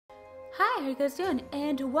Hi, how you guys doing?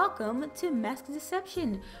 And welcome to Mask of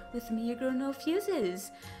Deception with me, your girl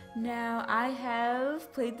NoFuses. Now, I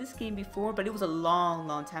have played this game before, but it was a long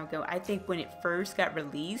time ago. I think when it first got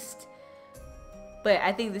released. But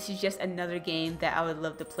I think this is just another game that I would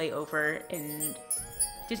love to play over and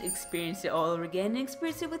just experience it all over again and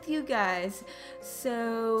experience it with you guys.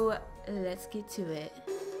 So, let's get to it.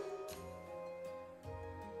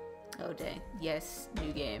 Oh dang, yes,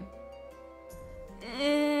 new game.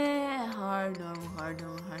 Hard normal.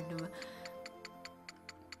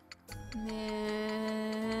 Man,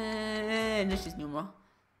 let's just normal.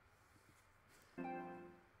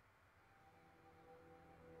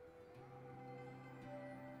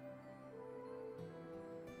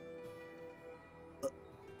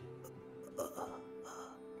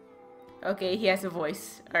 Okay, he has a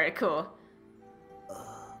voice. Alright, cool.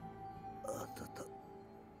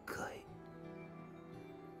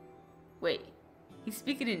 Wait, he's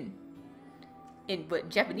speaking in what,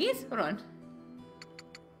 Japanese? Hold on.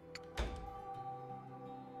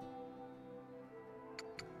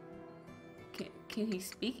 Can he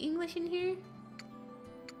speak English in here?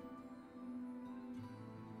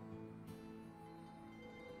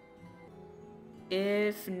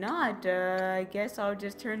 If not, I guess I'll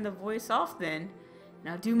just turn the voice off then. And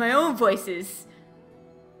I'll do my own voices.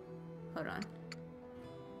 Hold on.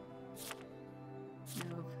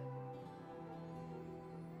 Nope.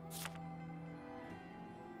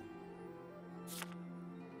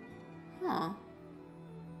 Huh.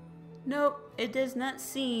 Nope, it does not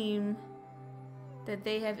seem that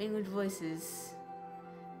they have English voices.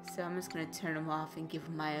 So I'm just gonna turn them off and give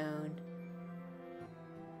them my own.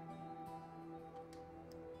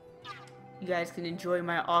 You guys can enjoy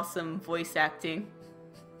my awesome voice acting.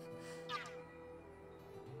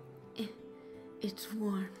 It's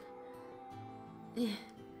warm.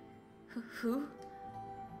 Who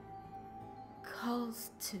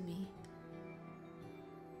calls to me?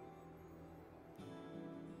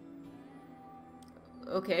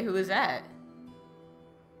 Okay, who is that?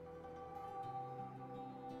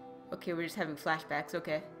 Okay, we're just having flashbacks,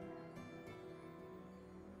 okay.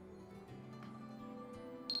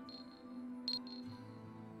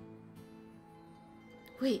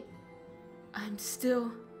 Wait, I'm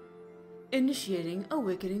still initiating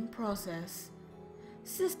awakening process.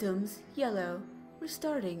 Systems yellow,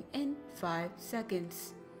 restarting in 5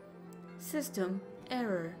 seconds. System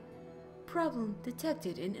error. Problem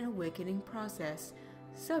detected in awakening process.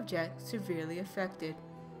 Subject severely affected.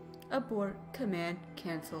 Abort command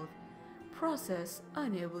cancelled. Process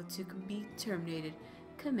unable to be terminated.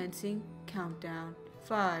 Commencing countdown.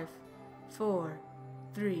 5, 4,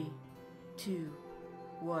 3, 2,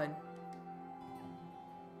 1.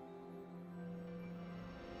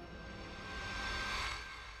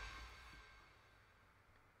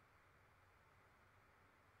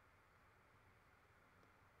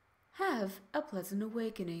 Have a pleasant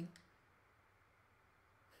awakening.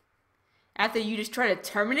 After you just try to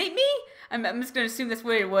terminate me? I'm just gonna assume that's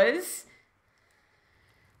what it was.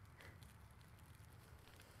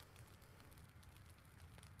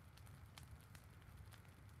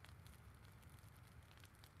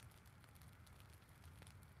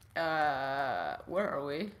 Where are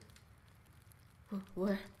we?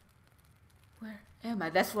 Where am I?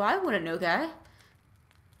 That's what I want to know, guy.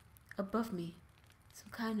 Above me, some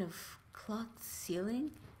kind of cloth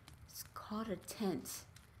ceiling. It's called a tent.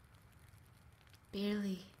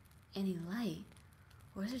 Barely any light.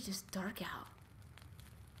 Or is it just dark out?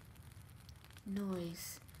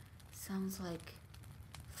 Noise. Sounds like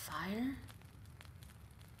fire?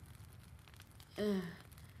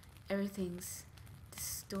 Everything's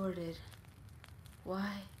distorted.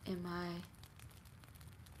 Why am I...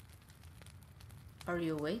 Are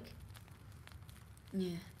you awake?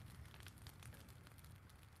 Yeah.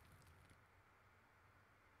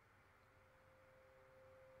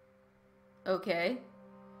 Okay.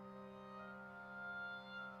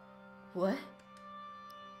 What?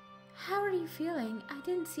 How are you feeling? I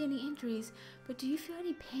didn't see any injuries, but do you feel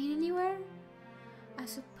any pain anywhere? I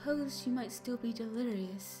suppose you might still be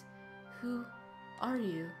delirious. Who are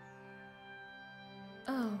you?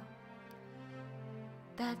 Oh.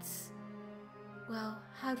 That's... Well,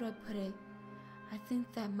 how do I put it? I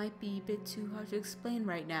think that might be a bit too hard to explain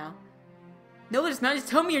right now. No, it's not. Just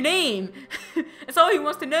tell me your name. That's all he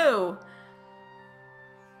wants to know.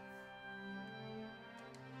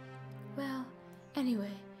 Well,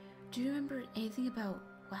 anyway, do you remember anything about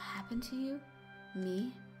what happened to you?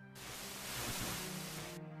 Me?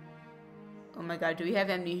 Oh my god, do we have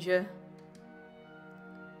amnesia?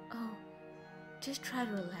 Oh, just try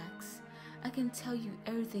to relax. I can tell you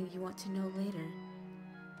everything you want to know later.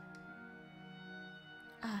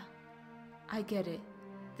 Ah, I get it.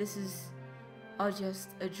 This is all just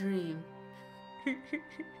a dream.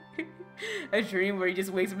 A dream where he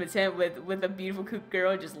just wakes up in a tent with a beautiful cute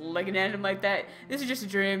girl just looking at him like that. This is just a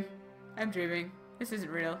dream. I'm dreaming. This isn't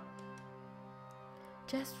real.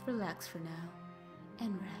 Just relax for now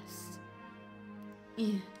and rest.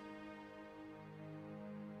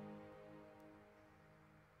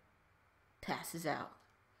 Passes out.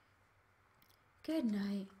 Good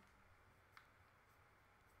night.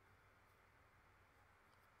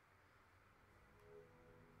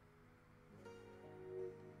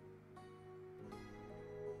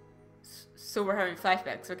 So we're having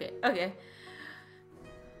flashbacks. Okay. Okay.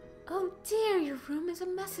 Oh dear, your room is a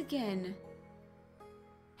mess again.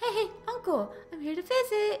 Hey, Uncle, I'm here to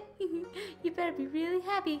visit. You better be really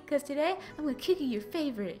happy, because today I'm going to cook you your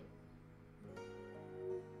favorite.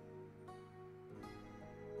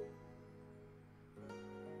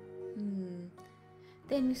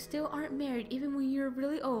 Then you still aren't married even when you're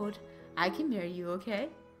really old. I can marry you, okay?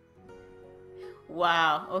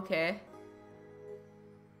 Wow, okay.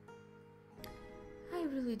 I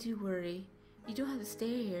really do worry. You don't have to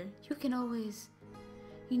stay here. You can always...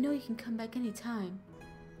 You know you can come back anytime.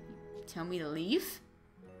 Tell me to leave?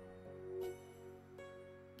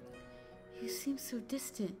 You seem so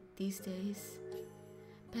distant these days.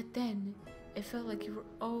 But then, it felt like you were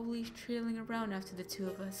always trailing around after the two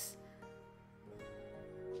of us.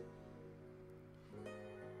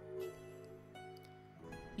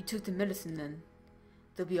 You took the medicine then.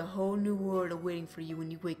 There'll be a whole new world awaiting for you when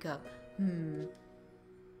you wake up.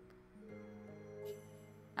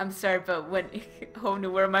 I'm sorry, but when whole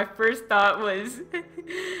new world, my first thought was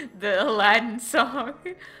the Aladdin song.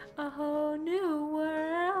 A whole new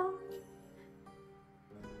world.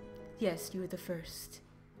 Yes, you were the first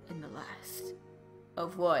and the last.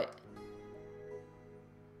 Of what?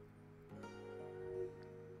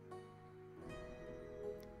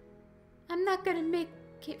 I'm not gonna make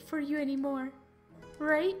it for you anymore,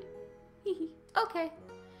 right? Okay,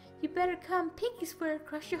 you better come pinky swear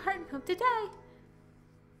across your heart and hope to die.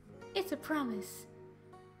 It's a promise.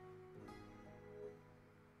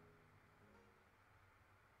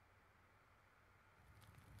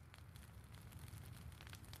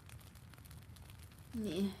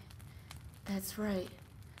 Yeah, that's right.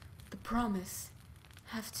 The promise.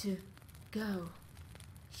 Have to go.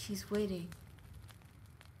 She's waiting.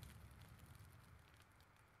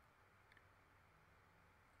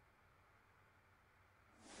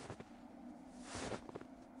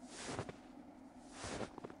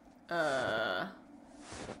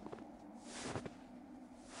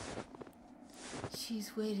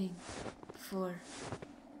 She's waiting for...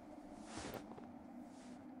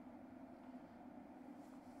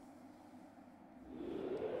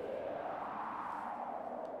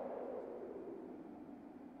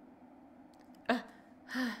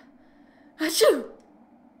 Achoo!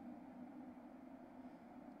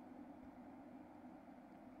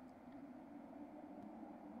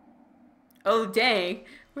 Oh dang,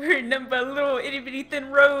 we're nothing but a little itty bitty thin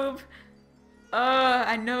robe.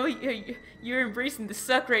 I know you're embracing the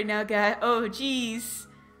suck right now, guy. Oh jeez.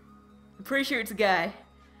 I'm pretty sure it's a guy.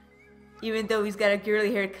 Even though he's got a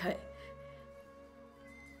girly haircut.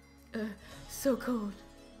 So cold.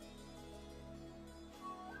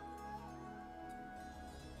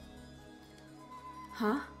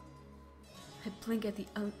 Huh? I blink at the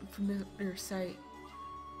unfamiliar sight.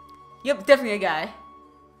 Yep, definitely a guy.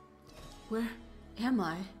 Where am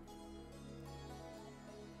I?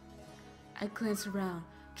 I glance around.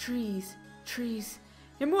 Trees, trees,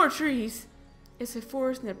 and more trees. It's a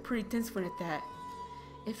forest and a pretty dense one at that.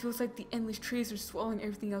 It feels like the endless trees are swallowing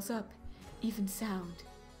everything else up, even sound.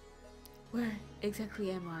 Where exactly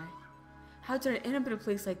am I? How did I end up in a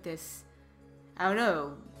place like this? I don't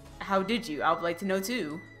know. How did you? I would like to know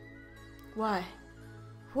too. Why?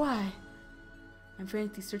 Why? I'm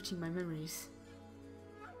frantically searching my memories.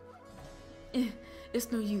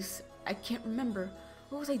 It's no use. I can't remember.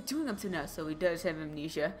 What was I doing up to now? So he does have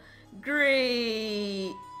amnesia.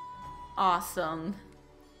 Great! Awesome.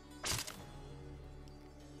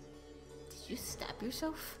 Did you stab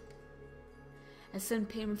yourself? A sudden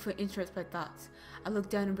pain foot interrupts my thoughts. I look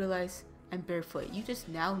down and realize I'm barefoot. You just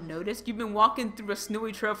now noticed? You've been walking through a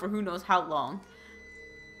snowy trail for who knows how long.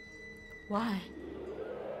 Why?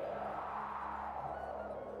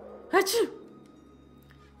 Achoo!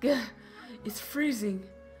 Gah! It's freezing.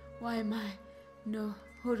 Why am I... No,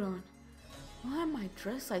 hold on. Why am I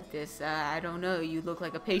dressed like this? I don't know. You look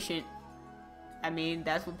like a patient. I mean,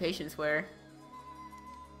 that's what patients wear.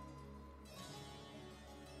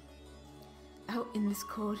 Out in this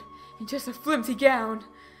cold, in just a flimsy gown.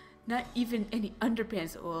 Not even any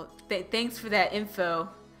underpants. Well, thanks for that info.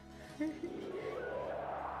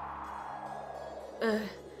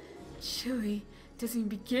 Chilly. Doesn't even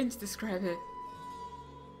begin to describe it.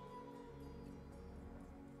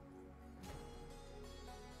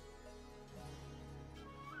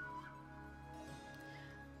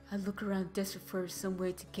 I look around desperate for some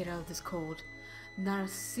way to get out of this cold. Not a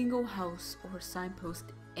single house or signpost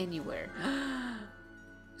anywhere.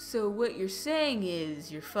 So what you're saying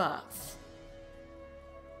is you're fucked.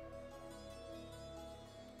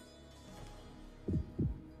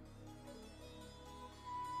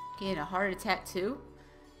 Getting a heart attack too?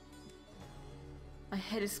 My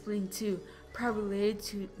head is splitting too, probably related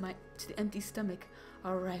to the empty stomach.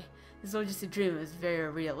 Alright, this is all just a dream. It was a very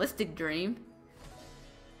realistic dream.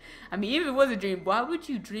 I mean, if it was a dream, why would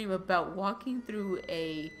you dream about walking through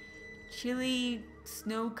a chilly,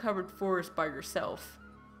 snow-covered forest by yourself?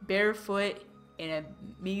 Barefoot, in a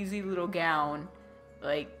measly little gown.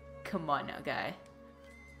 Like, come on now, guy.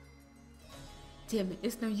 Damn it,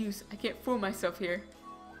 it's no use. I can't fool myself here.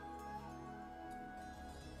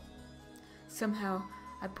 Somehow,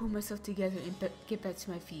 I pull myself together and get back to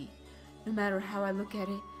my feet. No matter how I look at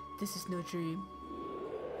it, this is no dream.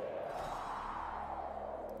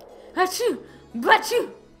 Achoo! Blachoo!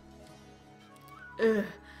 Ugh.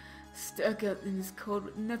 Stuck out in this cold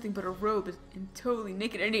with nothing but a robe and totally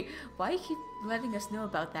naked. And why you keep letting us know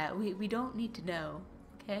about that? We don't need to know,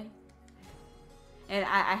 okay? And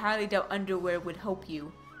I highly doubt underwear would help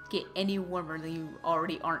you get any warmer than you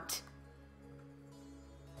already aren't.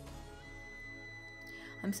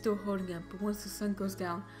 I'm still holding up, but once the sun goes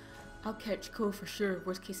down, I'll catch cold for sure.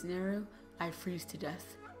 Worst case scenario, I freeze to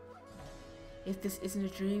death. If this isn't a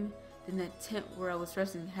dream, then that tent where I was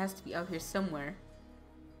resting has to be out here somewhere.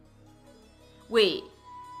 Wait.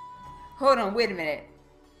 Hold on, wait a minute.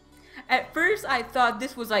 At first I thought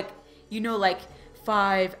this was like, you know, like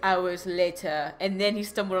 5 hours later, and then he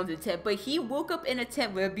stumbled on the tent. But he woke up in a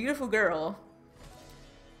tent with a beautiful girl.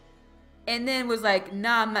 And then was like,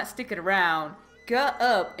 nah, I'm not sticking around. Got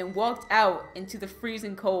up and walked out into the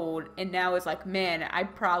freezing cold, and now it's like, man, I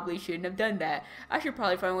probably shouldn't have done that. I should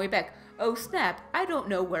probably find my way back. Oh snap, I don't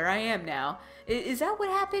know where I am now. Is that what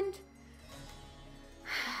happened?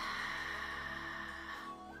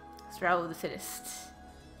 Survival of the fittest.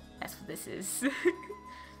 That's what this is.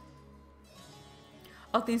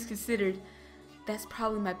 All things considered, that's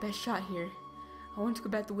probably my best shot here. I want to go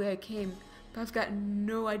back the way I came, but I've got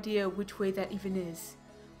no idea which way that even is.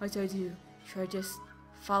 What do I do? Should I just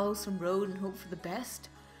follow some road and hope for the best?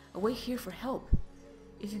 Or wait here for help?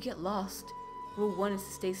 If you get lost, rule 1 is to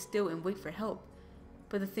stay still and wait for help.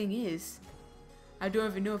 But the thing is, I don't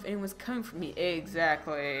even know if anyone's coming for me.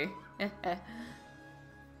 Exactly.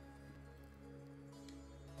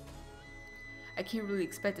 I can't really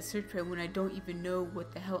expect a search party when I don't even know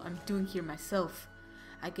what the hell I'm doing here myself.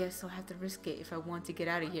 I guess I'll have to risk it if I want to get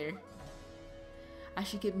out of here. I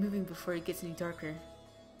should get moving before it gets any darker.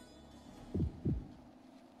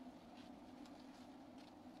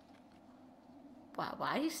 Wow,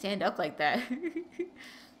 why do you stand up like that?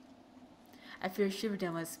 I feel a shiver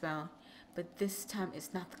down my spine, but this time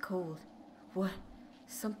it's not the cold. What?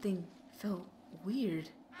 Something felt weird.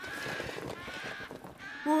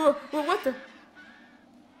 Whoa, whoa, what the?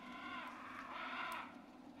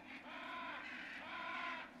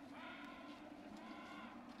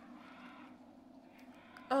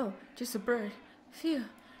 Oh, just a bird. Phew.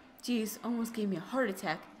 Geez, almost gave me a heart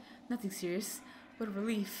attack. Nothing serious. What a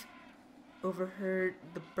relief. Overheard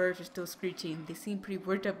the birds are still screeching. They seem pretty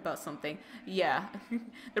worked up about something. Yeah.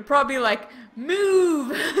 They're probably like,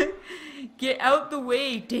 move! Get out the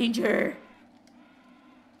way, danger!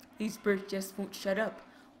 These birds just won't shut up.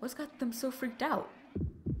 What's got them so freaked out?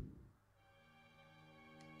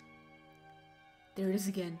 There it is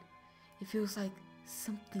again. It feels like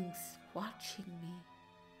something's watching me.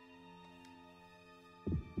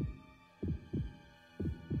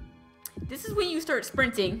 This is when you start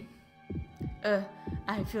sprinting.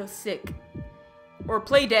 I feel sick. Or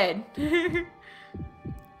play dead.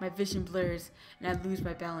 My vision blurs, and I lose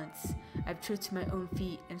my balance. I've tripped to my own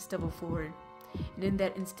feet and stumble forward. And in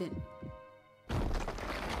that instant...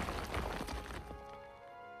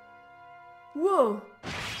 Whoa!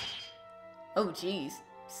 Oh jeez.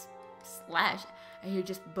 Slash. I hear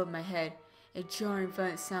just above my head a jarring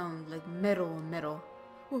violent sound like metal on metal.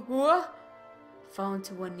 What? Falling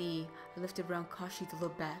to one knee, I lifted around cautiously to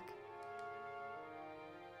look back.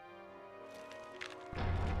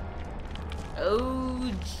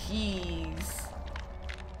 Oh jeez.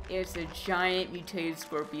 It's a giant mutated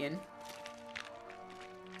scorpion.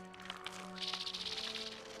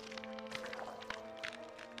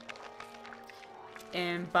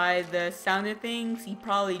 And by the sound of things, he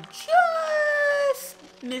probably just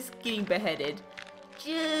missed getting beheaded.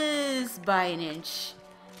 Just by an inch.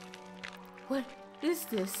 What is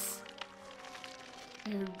this?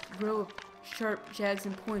 A row of sharp jags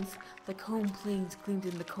and points like home planes gleamed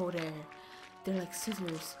in the cold air. They're like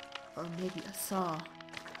scissors, or maybe a saw.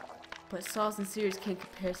 But saws and scissors can't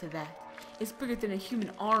compare to that. It's bigger than a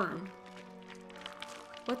human arm.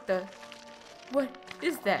 What the? What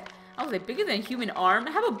is that? I was like, bigger than a human arm?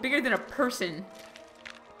 How about bigger than a person?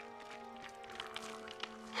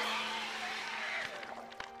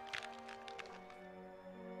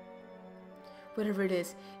 Whatever it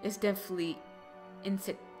is, it's definitely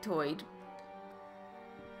insectoid.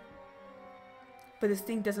 But this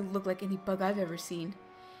thing doesn't look like any bug I've ever seen.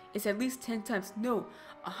 It's at least 10 times, no,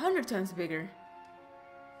 100 times bigger.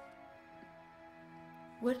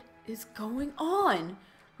 What is going on?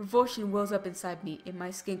 Revulsion wells up inside me and my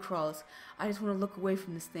skin crawls. I just want to look away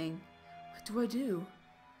from this thing. What do I do?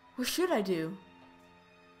 What should I do?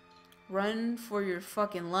 Run for your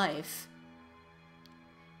fucking life.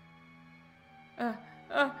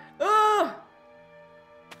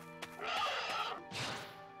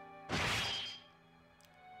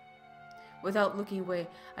 Without looking away,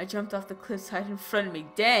 I jumped off the cliffside in front of me.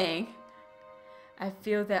 Dang! I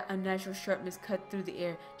feel that unnatural sharpness cut through the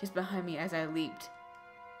air just behind me as I leaped.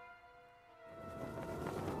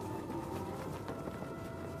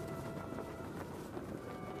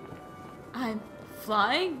 I'm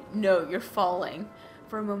flying? No, you're falling.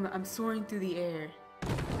 For a moment, I'm soaring through the air.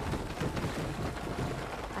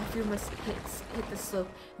 I feel my hips hit the slope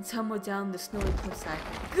and tumble down the snowy cliffside.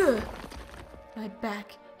 Gah! My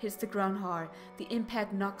back hits the ground hard. The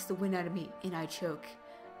impact knocks the wind out of me, and I choke.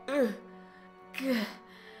 Ugh! Gah!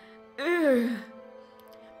 Ugh!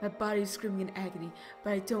 My body is screaming in agony,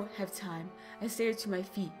 but I don't have time. I stare to my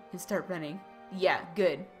feet and start running. Yeah,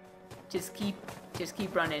 good. Just keep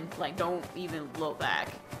running. Like, don't even look back.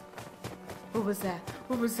 What was that?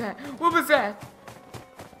 What was that? What was that?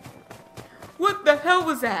 What the hell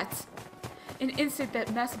was that? An insect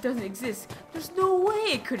that massive doesn't exist. There's no way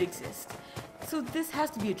it could exist. So this has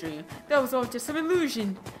to be a dream. That was all just some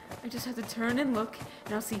illusion. I just have to turn and look,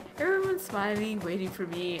 and I'll see everyone smiling, waiting for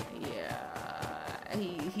me. Yeah,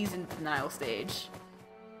 he's in denial stage.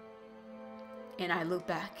 And I look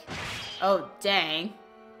back. Oh, dang.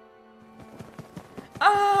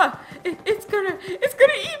 Ah! It's gonna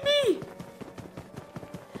eat me!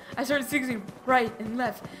 I started zigzagging right and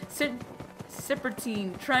left,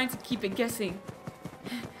 serpentine, trying to keep it guessing.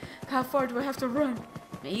 How far do I have to run?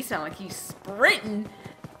 Man, you sound like he's sprinting.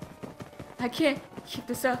 I can't keep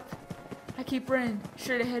this up. I keep running,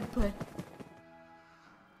 straight ahead, but...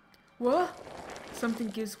 What? Something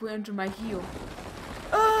gives way under my heel.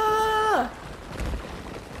 Ah!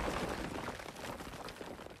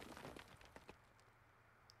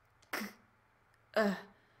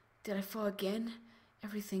 Did I fall again?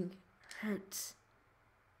 Everything hurts.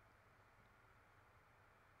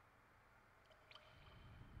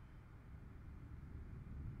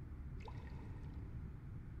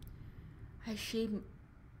 I shade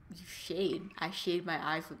my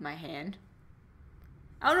eyes with my hand.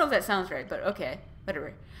 I don't know if that sounds right, but okay,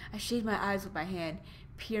 whatever. I shade my eyes with my hand,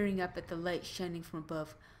 peering up at the light shining from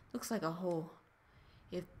above. Looks like a hole.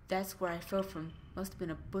 If that's where I fell from, must have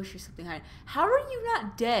been a bush or something high. How are you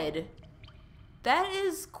not dead? That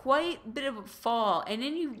is quite a bit of a fall. And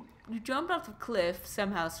then you jumped off the cliff,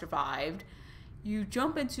 somehow survived. You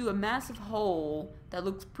jump into a massive hole that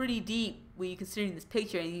looks pretty deep when you're considering this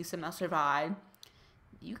picture, and you somehow survived.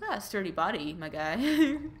 You got a sturdy body, my guy.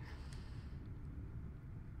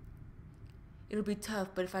 It'll be tough,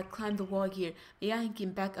 but if I climb the wall here, maybe I can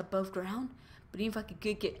get back above ground. But even if I could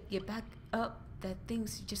get back up, that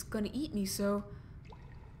thing's just gonna eat me, so...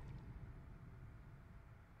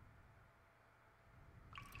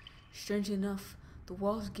 Strangely enough, the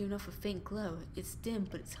walls are giving off a faint glow. It's dim,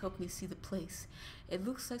 but it's helped me see the place. It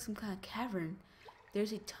looks like some kind of cavern.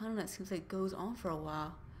 There's a tunnel that seems like it goes on for a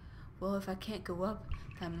while. Well, if I can't go up,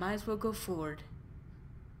 then I might as well go forward.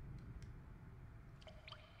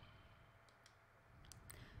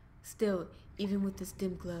 Still, even with this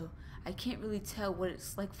dim glow, I can't really tell what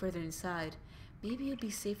it's like further inside. Maybe it'd be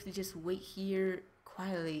safe to just wait here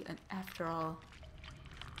quietly after all.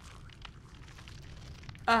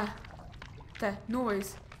 Ah, that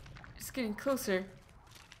noise. It's getting closer.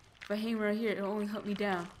 If I hang right here, it'll only help me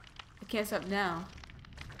down. I can't stop now.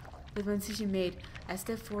 With my decision made, I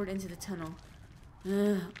step forward into the tunnel.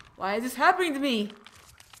 Why is this happening to me?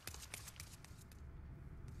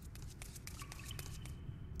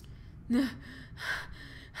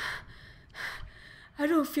 I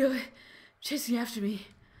don't feel it. chasing after me.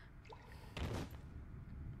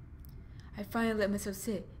 I finally let myself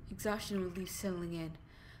sit, exhaustion and relief settling in.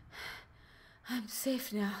 I'm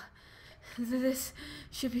safe now. This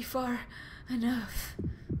should be far enough.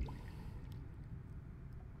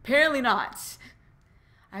 Apparently not.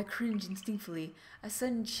 I cringe instinctively. A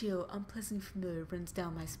sudden chill, unpleasantly familiar, runs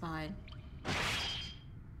down my spine.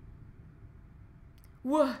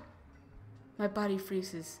 What? My body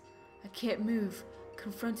freezes. I can't move,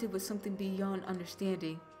 confronted with something beyond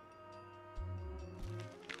understanding.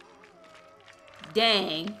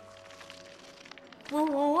 Dang.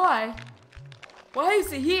 Why? Why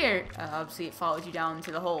is it here? Obviously it follows you down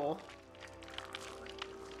into the hole.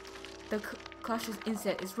 The cautious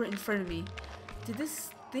insect is right in front of me. Did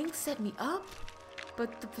this thing set me up?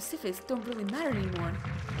 But the Pacifics don't really matter anymore.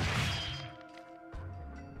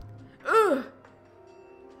 Ugh!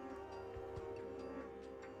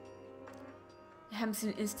 It happens in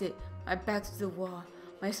an instant. My back's to the wall.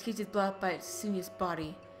 My escape is blocked by its sinuous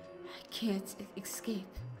body. I can't escape.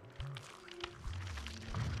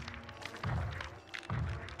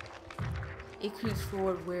 It creeps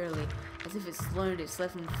forward warily, as if it's learned its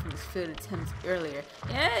lesson from its failed attempts earlier.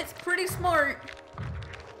 Yeah, it's pretty smart.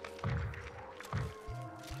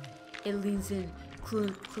 It leans in,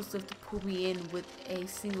 close enough to pull me in with a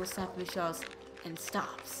single snap of its jaws, and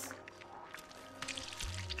stops.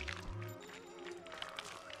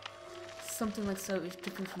 Something like so is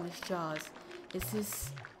dripping from its jaws. Is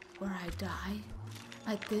this where I die?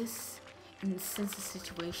 Like this? In this senseless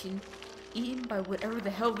situation? Eaten by whatever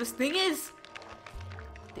the hell this thing is?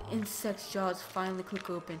 The insect's jaws finally click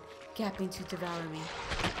open, gaping to devour me.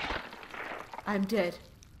 I'm dead.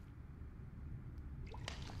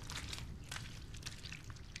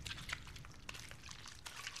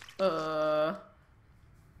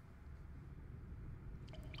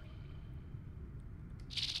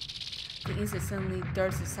 The insect suddenly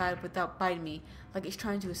darts aside without biting me, like it's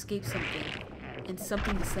trying to escape something. And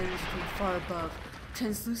something descends from far above,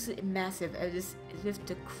 translucent and massive, as if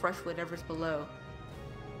to crush whatever's below.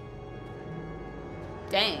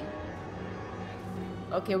 Dang.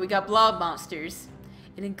 Okay, we got blob monsters.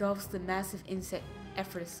 It engulfs the massive insect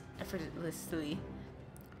effortlessly.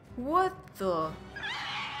 What the?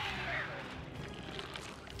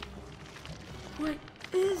 What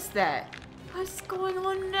is that? What's going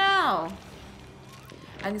on now?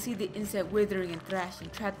 I can see the insect withering and thrashing,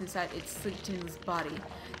 trapped inside its slick, tendrils body.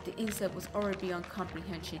 The insect was already beyond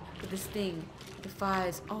comprehension, but this thing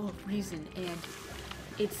defies all reason, and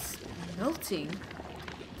it's melting.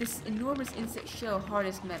 This enormous insect shell, hard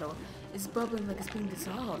as metal, is bubbling like it's being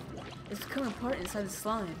dissolved. It's becoming apart inside the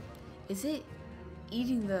slime. Is it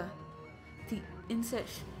eating the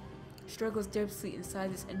insect struggles desperately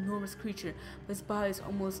inside this enormous creature, but its body is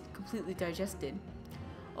almost completely digested.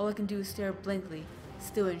 All I can do is stare blankly,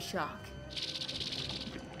 still in shock.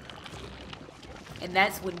 And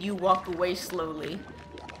that's when you walk away slowly.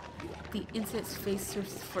 The insect's face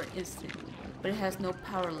surfaces for an instant, but it has no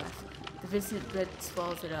power left. The viscid breath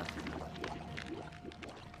swallows it up.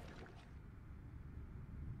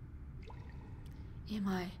 Am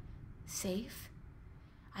I safe?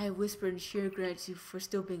 I whispered in sheer gratitude for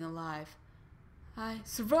still being alive. I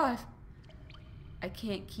survived! I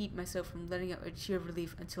can't keep myself from letting out a cheer of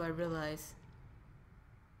relief until I realize.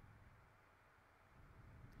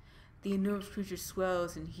 The enormous creature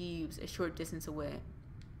swells and heaves a short distance away.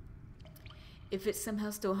 If it's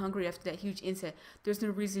somehow still hungry after that huge insect, there's no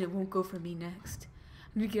reason it won't go for me next.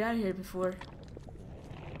 I need to get out of here before...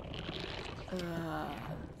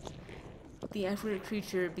 The amphibious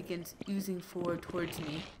creature begins oozing forward towards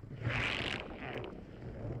me.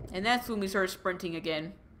 And that's when we start sprinting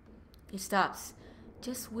again. It stops,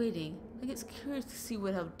 just waiting, like it's curious to see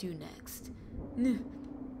what I'll do next.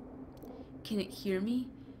 Can it hear me?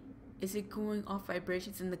 Is it going off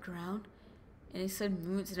vibrations in the ground? And it sudden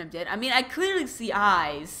movements and I'm dead? I mean, I clearly see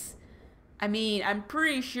eyes. I mean, I'm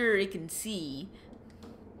pretty sure it can see.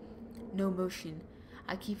 No motion.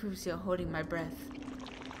 I keep still holding my breath.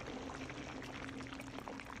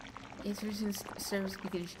 Its resistance surface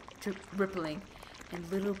begins rippling,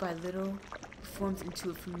 and little by little it forms into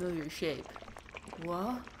a familiar shape.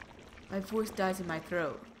 What? My voice dies in my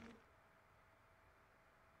throat.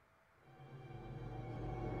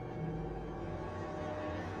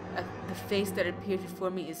 The face that appears before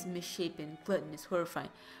me is misshapen, gluttonous, horrifying,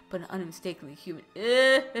 but unmistakably human.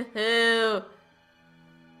 Ew.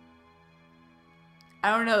 I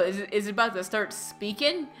don't know, is it about to start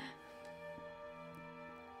speaking?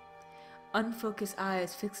 Unfocused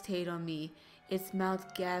eyes fixate on me. Its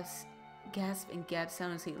mouth gasp and gaps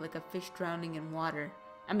soundlessly like a fish drowning in water.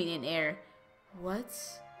 I mean in air. What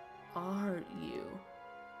are you?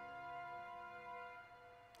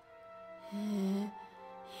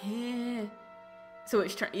 So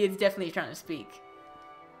it's definitely trying to speak.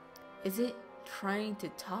 Is it trying to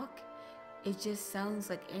talk? It just sounds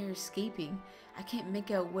like air escaping. I can't make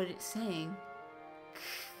out what it's saying.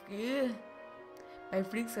 My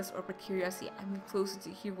reflex or curiosity, I move closer to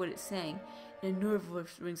hear what it's saying, and a nerve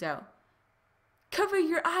voice rings out. Cover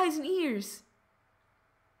your eyes and ears!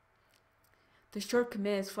 The short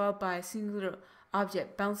command is followed by a singular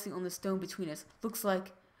object bouncing on the stone between us. Looks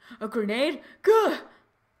like a grenade? Gah!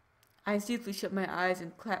 I instinctively shut my eyes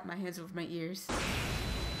and clap my hands over my ears.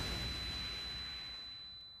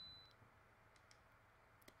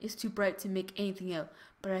 It's too bright to make anything out,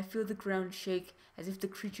 but I feel the ground shake as if the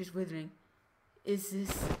creature's withering. Is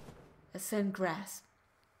this a sudden grasp?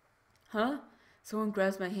 Huh? Someone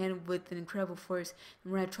grabs my hand with an incredible force,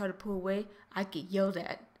 and when I try to pull away, I get yelled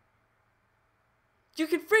at. You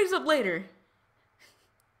can freeze up later!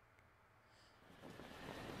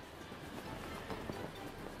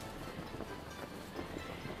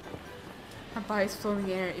 My body's floating in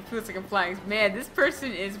the air. It feels like I'm flying. Man, this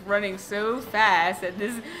person is running so fast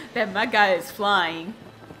that my guy is flying.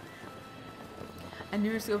 I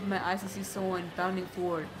nervously open my eyes and see someone bounding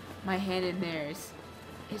forward, my hand in theirs.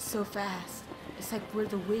 It's so fast. It's like we're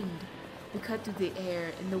the wind. We cut through the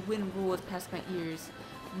air, and the wind rolls past my ears.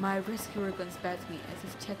 My rescuer guns back to me as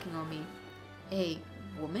if checking on me. A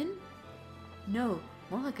woman? No,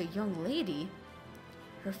 more like a young lady.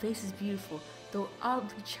 Her face is beautiful, though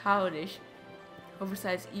oddly childish.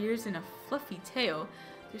 Oversized ears and a fluffy tail.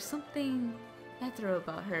 There's something ethereal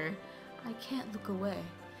about her. I can't look away.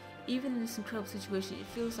 Even in this incredible situation, it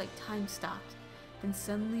feels like time stopped. Then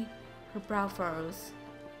suddenly, her brow furrows.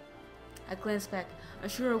 I glance back,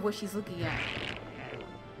 unsure of what she's looking at.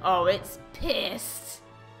 Oh, it's pissed!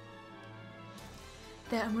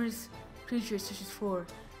 That emerged creature surges forward,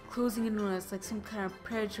 closing in on us like some kind of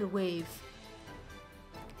predator wave.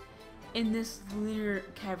 In this linear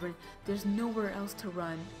cavern, there's nowhere else to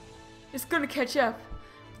run. It's gonna catch up!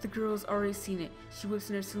 The girl's already seen it. She whips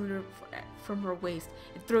in her cylinder from her waist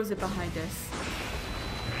and throws it behind us.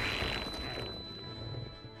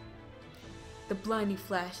 The blinding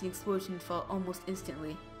flash and the explosion fall almost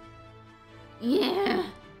instantly. Yeah!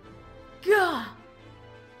 Gah!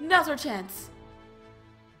 Now's our chance!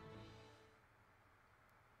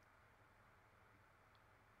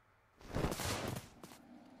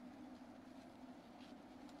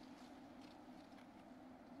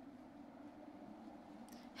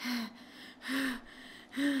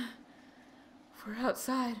 We're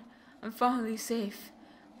outside. I'm finally safe.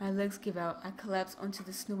 My legs give out. I collapse onto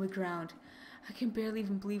the snowy ground. I can barely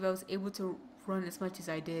even believe I was able to run as much as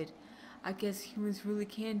I did. I guess humans really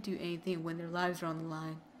can do anything when their lives are on the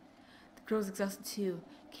line. The girl's exhausted too.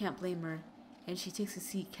 Can't blame her. And she takes a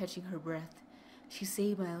seat, catching her breath. She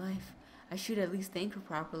saved my life. I should at least thank her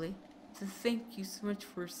properly. So thank you so much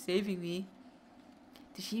for saving me.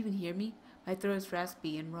 Did she even hear me? My throat is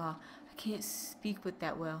raspy and raw. I can't speak with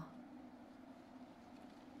that well.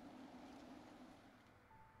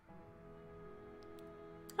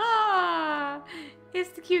 Ah, it's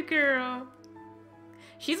the cute girl.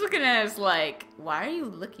 She's looking at us like, why are you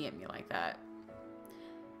looking at me like that?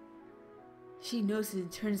 She notices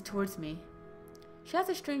and turns towards me. She has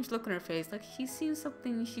a strange look on her face, like she's seen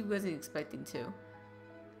something she wasn't expecting to.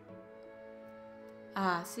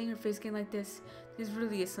 Seeing her face again like this, there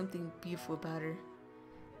really is something beautiful about her.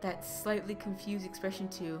 That slightly confused expression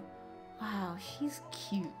too. Wow, she's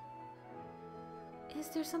cute. Is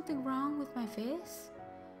there something wrong with my face?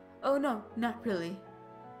 Oh no, not really.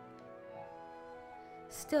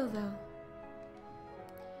 Still though,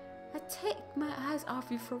 I take my eyes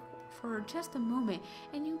off you for just a moment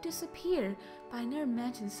and you disappear, but I never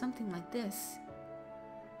imagined something like this.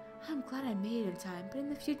 I'm glad I made it in time, but in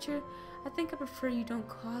the future, I think I prefer you don't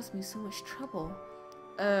cause me so much trouble.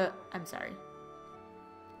 I'm sorry.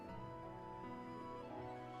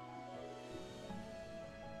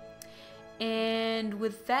 And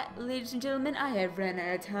with that, ladies and gentlemen, I have ran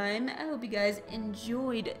out of time. I hope you guys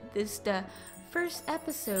enjoyed this first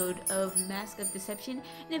episode of Mask of Deception.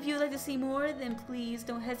 And if you would like to see more, then please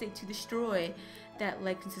don't hesitate to destroy that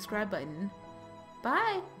like and subscribe button.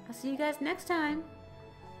 Bye! I'll see you guys next time.